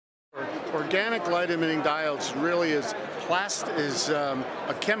Organic light emitting diodes really is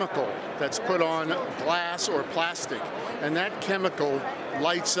a chemical that's put on glass or plastic, and that chemical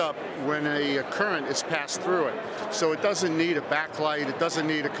lights up when a current is passed through it. So it doesn't need a backlight, it doesn't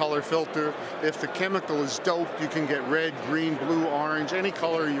need a color filter. If the chemical is doped, you can get red, green, blue, orange, any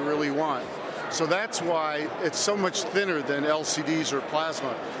color you really want. So that's why it's so much thinner than LCDs or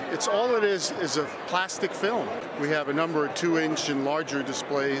plasma. It's all it is a plastic film. We have a number of 2-inch and larger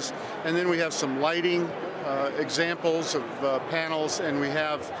displays, and then we have some lighting examples of panels, and we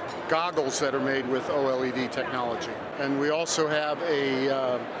have goggles that are made with OLED technology. And we also have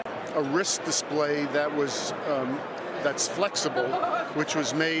a wrist display that's flexible, which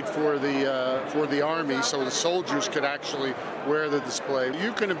was made for the Army, so the soldiers could actually wear the display.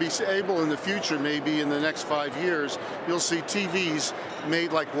 You're going to be able in the future, maybe in the next 5 years, you'll see TVs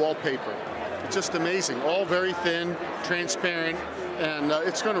made like wallpaper. It's just amazing, all very thin, transparent, and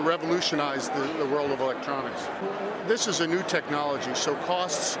it's going to revolutionize the world of electronics. This is a new technology, so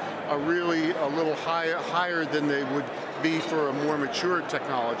costs are really a little higher than they would be for a more mature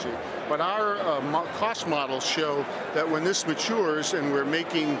technology. But our cost models show that when this matures and we're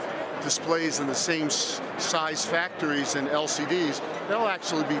making displays in the same size factories and LCDs, they'll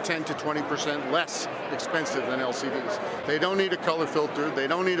actually be 10 to 20% less expensive than LCDs. They don't need a color filter, they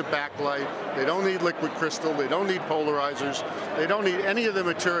don't need a backlight, they don't need liquid crystal, they don't need polarizers, they don't need any of the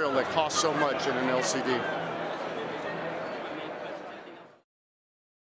material that costs so much in an LCD.